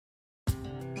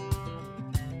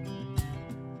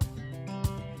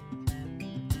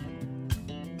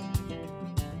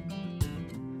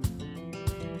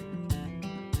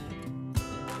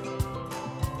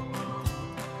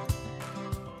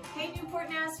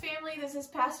family, this is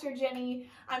Pastor Jeni.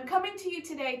 I'm coming to you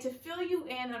today to fill you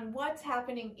in on what's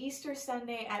happening Easter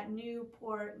Sunday at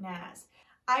NewportNaz.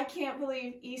 I can't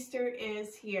believe Easter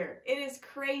is here. It is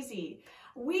crazy.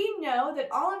 We know that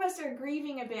all of us are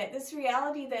grieving a bit, this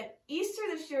reality that Easter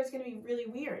this year is going to be really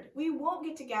weird. We won't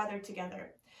get to gather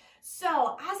together.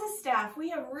 So as a staff, we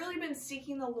have really been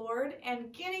seeking the Lord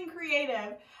and getting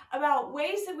creative about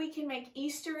ways that we can make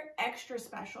Easter extra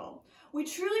special. We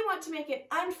truly want to make it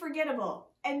unforgettable,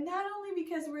 and not only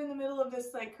because we're in the middle of this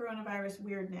coronavirus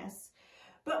weirdness,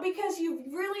 but because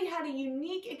you've really had a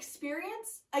unique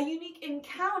experience, a unique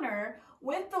encounter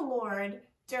with the Lord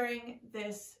during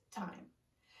this time.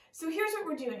 So here's what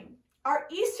we're doing. Our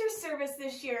Easter service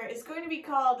this year is going to be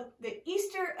called the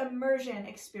Easter Immersion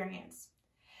Experience.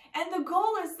 And the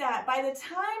goal is that by the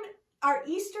time our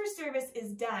Easter service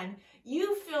is done,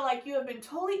 you feel like you have been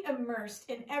totally immersed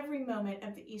in every moment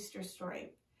of the Easter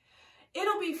story.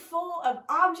 It'll be full of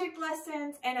object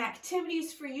lessons and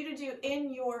activities for you to do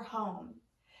in your home.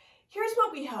 Here's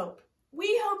what we hope.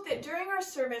 We hope that during our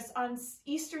service on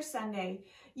Easter Sunday,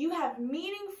 you have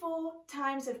meaningful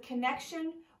times of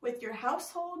connection with your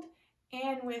household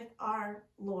and with our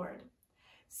Lord.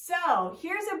 So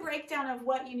here's a breakdown of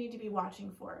what you need to be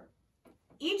watching for.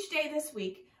 Each day this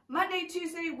week, Monday,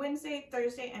 Tuesday, Wednesday,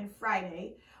 Thursday, and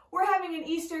Friday, we're having an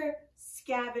Easter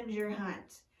scavenger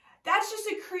hunt. That's just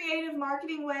a creative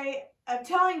marketing way of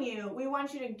telling you we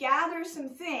want you to gather some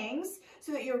things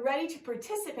so that you're ready to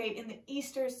participate in the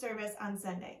Easter service on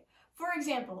Sunday. For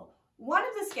example, one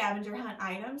of the scavenger hunt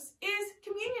items is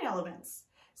communion elements.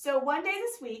 So one day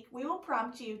this week, we will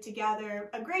prompt you to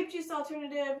gather a grape juice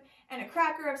alternative and a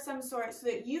cracker of some sort so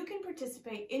that you can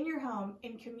participate in your home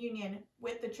in communion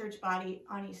with the church body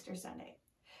on Easter Sunday.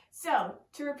 So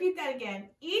to repeat that again,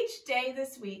 each day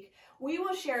this week, we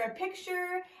will share a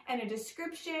picture and a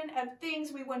description of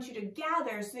things we want you to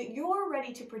gather so that you're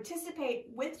ready to participate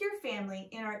with your family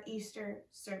in our Easter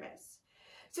service.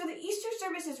 So the Easter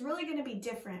service is really going to be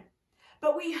different.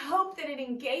 But we hope that it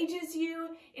engages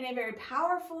you in a very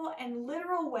powerful and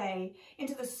literal way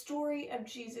into the story of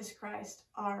Jesus Christ,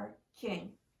 our King.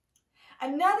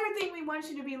 Another thing we want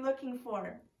you to be looking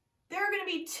for, there are going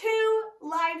to be 2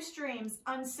 live streams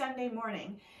on Sunday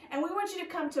morning, and we want you to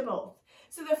come to both.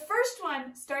 So the first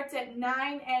one starts at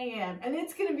 9 a.m., and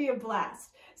it's going to be a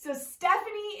blast. So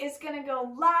Stephanie is going to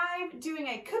go live doing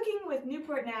a Cooking with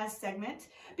NewportNaz segment,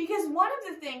 because one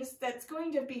of the things that's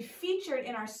going to be featured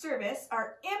in our service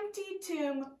are empty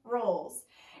tomb rolls.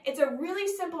 It's a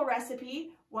really simple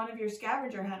recipe. One of your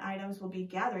scavenger hunt items will be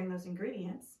gathering those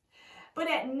ingredients. But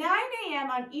at 9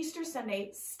 a.m. on Easter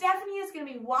Sunday, Stephanie is going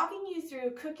to be walking you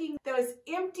through cooking those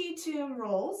empty tomb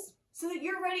rolls so that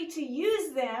you're ready to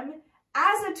use them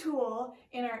as a tool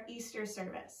in our Easter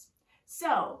service.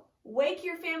 So wake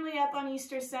your family up on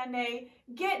Easter Sunday,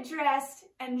 get dressed,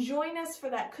 and join us for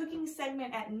that cooking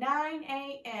segment at 9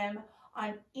 a.m.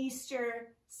 on Easter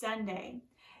Sunday.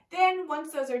 Then,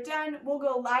 once those are done, we'll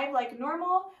go live like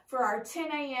normal for our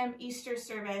 10 a.m. Easter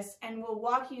service, and we'll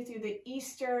walk you through the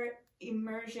Easter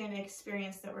immersion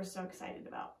experience that we're so excited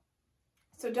about.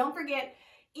 So don't forget,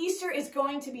 Easter is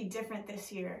going to be different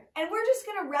this year, and we're just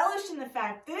going to relish in the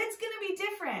fact that it's going to be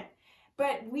different.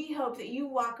 But we hope that you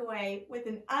walk away with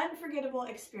an unforgettable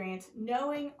experience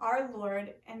knowing our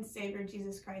Lord and Savior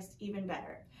Jesus Christ even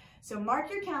better. So mark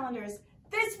your calendars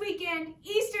this weekend,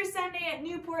 Easter Sunday at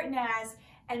NewportNaz,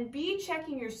 and be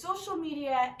checking your social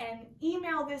media and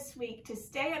email this week to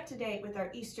stay up to date with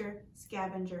our Easter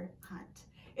scavenger hunt.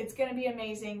 It's going to be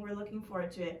amazing. We're looking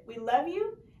forward to it. We love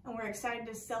you, and we're excited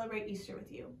to celebrate Easter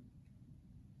with you.